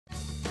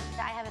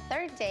have a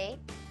third date,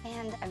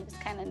 and I'm just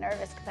kind of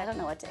nervous because I don't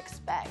know what to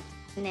expect.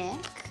 Nick.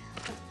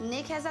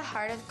 Nick has a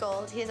heart of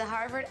gold. He is a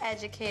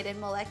Harvard-educated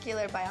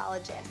molecular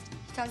biologist.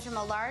 He comes from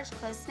a large,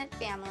 close-knit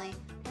family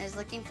and is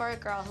looking for a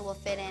girl who will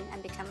fit in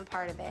and become a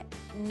part of it.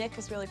 Nick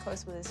is really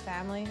close with his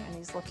family, and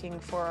he's looking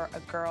for a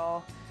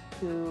girl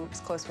who is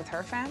close with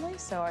her family,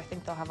 so I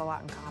think they'll have a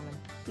lot in common.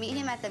 Meet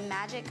him at the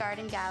Magic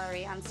Garden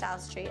Gallery on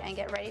South Street and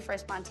get ready for a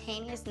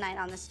spontaneous night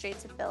on the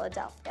streets of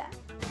Philadelphia.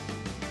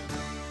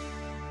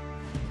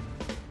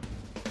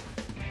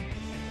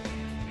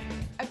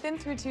 I've been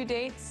through 2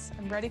 dates.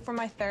 I'm ready for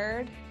my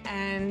third,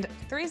 and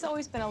 3's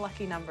always been a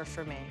lucky number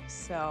for me,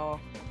 so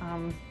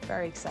I'm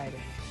very excited.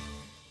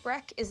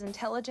 Breck is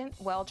intelligent,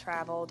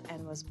 well-traveled,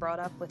 and was brought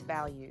up with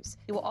values.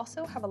 You will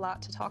also have a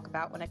lot to talk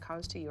about when it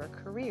comes to your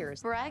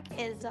careers. Breck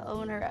is the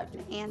owner of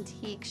an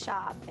antique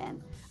shop,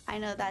 and I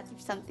know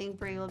that's something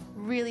Bree will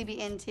really be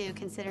into,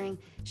 considering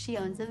she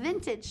owns a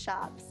vintage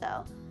shop,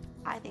 so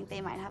I think they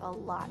might have a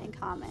lot in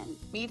common.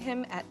 Meet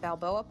him at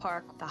Balboa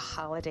Park. The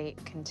holiday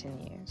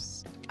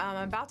continues.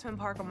 I'm about to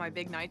embark on my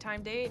big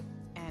nighttime date,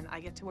 and I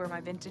get to wear my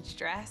vintage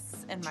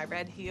dress and my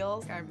red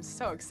heels. I'm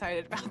so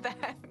excited about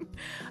that.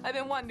 I've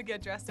been wanting to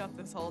get dressed up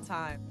this whole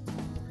time.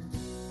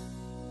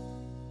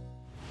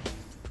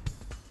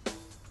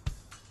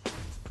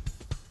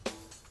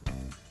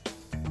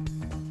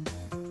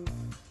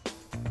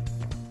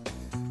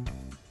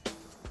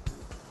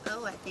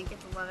 Oh, I think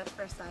it's love at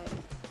first sight.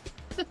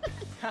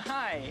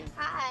 Hi.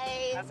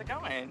 Hi. How's it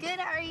going? Good,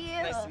 how are you?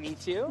 Nice to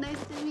meet you. Nice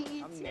to meet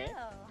you, I'm too. Nick.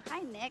 Hi,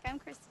 Nick. I'm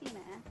Christina.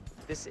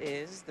 This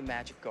is the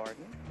Magic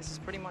Garden. This is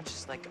pretty much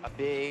just like a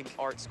big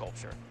art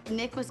sculpture.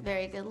 Nick was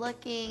very good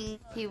looking.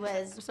 He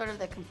was sort of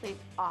the complete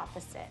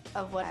opposite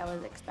of what I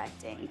was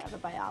expecting of a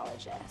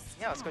biologist.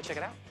 Yeah, let's go check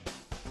it out.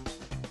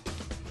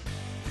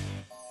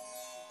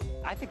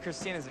 I think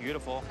Christina's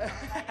beautiful.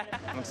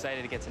 I'm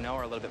excited to get to know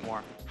her a little bit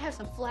more. I have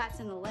some flats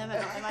in the limo.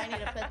 I might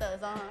need to put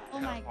those on. Oh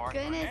my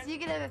goodness, you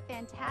could have a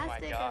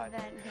fantastic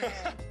event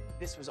here.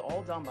 This was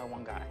all done by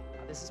one guy.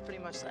 This is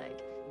pretty much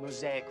like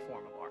mosaic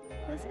form of art.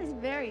 This is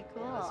very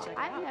cool. Let's check it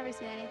I've out. never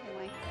seen anything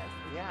like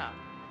this. Yeah.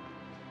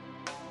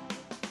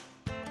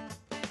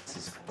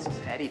 This is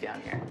Eddie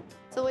down here.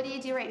 So what do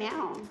you do right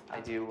now?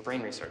 I do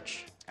brain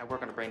research. I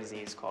work on a brain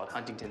disease called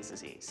Huntington's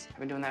disease. I've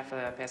been doing that for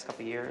the past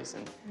couple of years,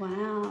 and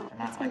Wow,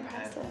 that's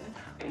impressive.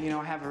 you know,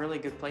 I have a really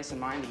good place in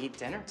mind to eat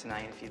dinner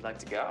tonight if you'd like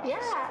to go. Yeah,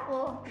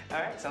 well, All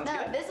right, sounds no,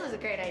 good. this was a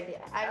great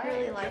idea. I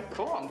really like it.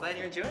 Cool, I'm glad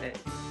you enjoyed it.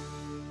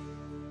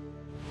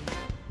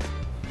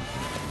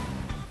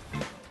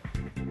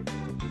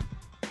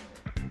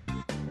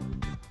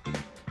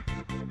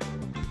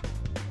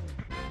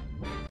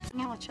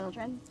 Hang out with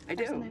children? I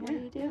do. What do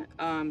you do?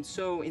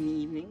 So in the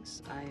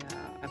evenings,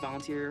 I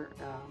volunteer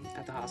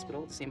at the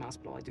hospital, the same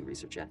hospital I do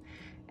research at,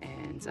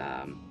 and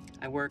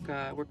I work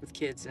with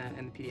kids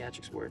in the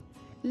pediatrics ward.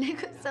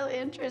 Nick was so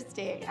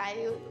interesting.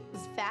 I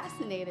was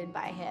fascinated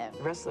by him.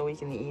 The rest of the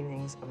week in the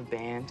evenings, I have a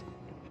band.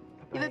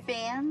 You have a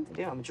band? I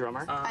do. I'm a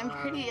drummer. I'm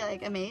pretty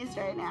amazed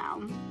right now.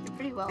 You're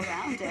pretty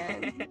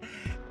well-rounded.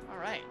 All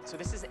right. So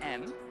this is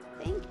M.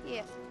 Thank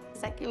you. The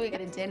second we go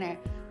to dinner,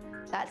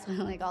 that's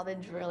when all the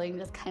drilling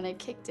just kind of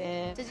kicked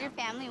in. Does your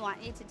family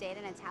want you to date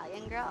an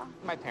Italian girl?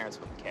 My parents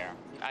wouldn't care.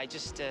 I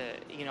just,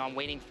 you know, I'm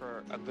waiting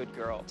for a good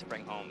girl to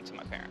bring home to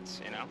my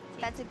parents, you know?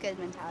 That's a good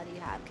mentality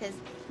you have, because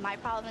my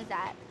problem is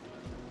that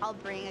I'll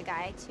bring a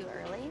guy too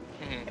early,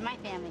 and my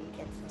family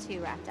gets too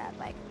wrapped up.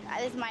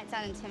 This might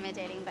sound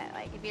intimidating, but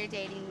if you're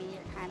dating me,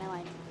 you're kind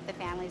of the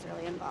family's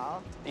really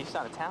involved. You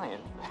sound Italian.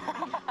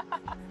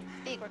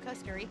 Think we're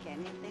Costa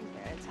Rican. You think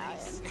they're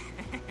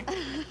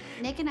Italian.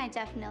 Nick and I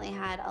definitely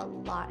had a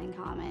lot in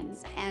common,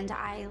 and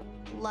I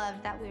love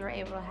that we were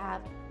able to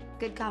have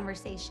good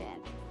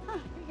conversation. Huh,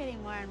 you're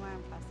getting more and more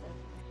impressive.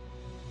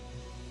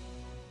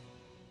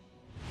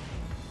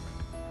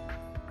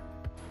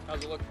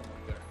 How's it look from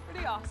up there?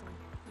 Pretty awesome.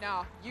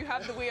 Now, you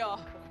have the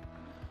wheel.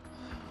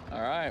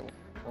 All right,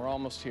 we're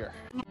almost here.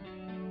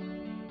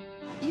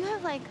 You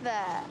have a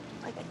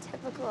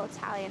typical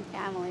Italian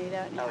family,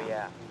 don't you? Oh,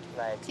 yeah.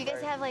 Do you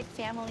guys have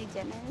family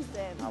dinners?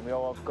 And... we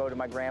all go to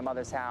my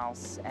grandmother's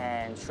house,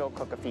 and she'll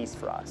cook a feast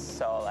for us.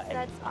 So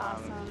That's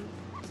awesome.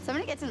 So I'm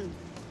gonna get some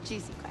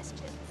juicy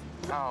questions.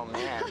 Oh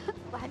man.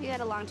 Have you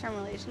had a long-term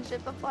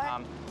relationship before?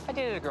 I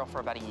dated a girl for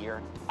about a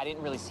year. I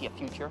didn't really see a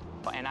future,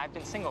 and I've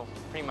been single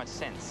pretty much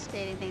since.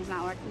 Dating things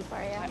not working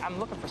for you? I'm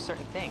looking for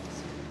certain things.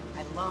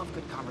 I love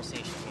good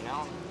conversation, you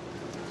know?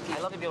 I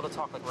love to be able to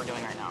talk like we're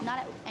doing right now. Not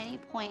at any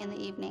point in the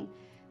evening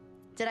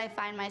did I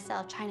find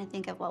myself trying to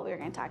think of what we were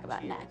going to talk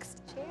about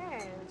next.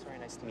 Cheers. It's very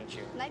nice to meet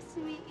you. Nice to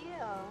meet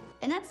you.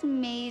 And that's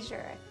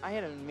major. I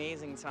had an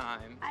amazing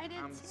time. I did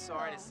I'm too.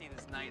 sorry to see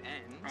this night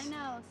end. I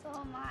know, so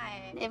am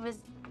I. It was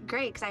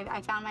great because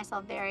I found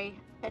myself very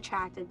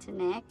attracted to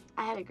Nick.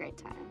 I had a great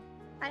time.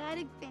 I had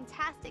a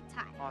fantastic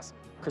time. Awesome.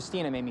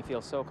 Christina made me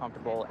feel so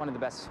comfortable. One of the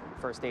best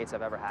first dates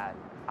I've ever had.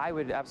 I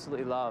would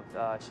absolutely love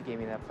she gave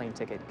me that plane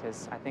ticket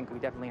because I think we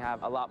definitely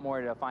have a lot more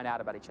to find out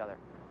about each other.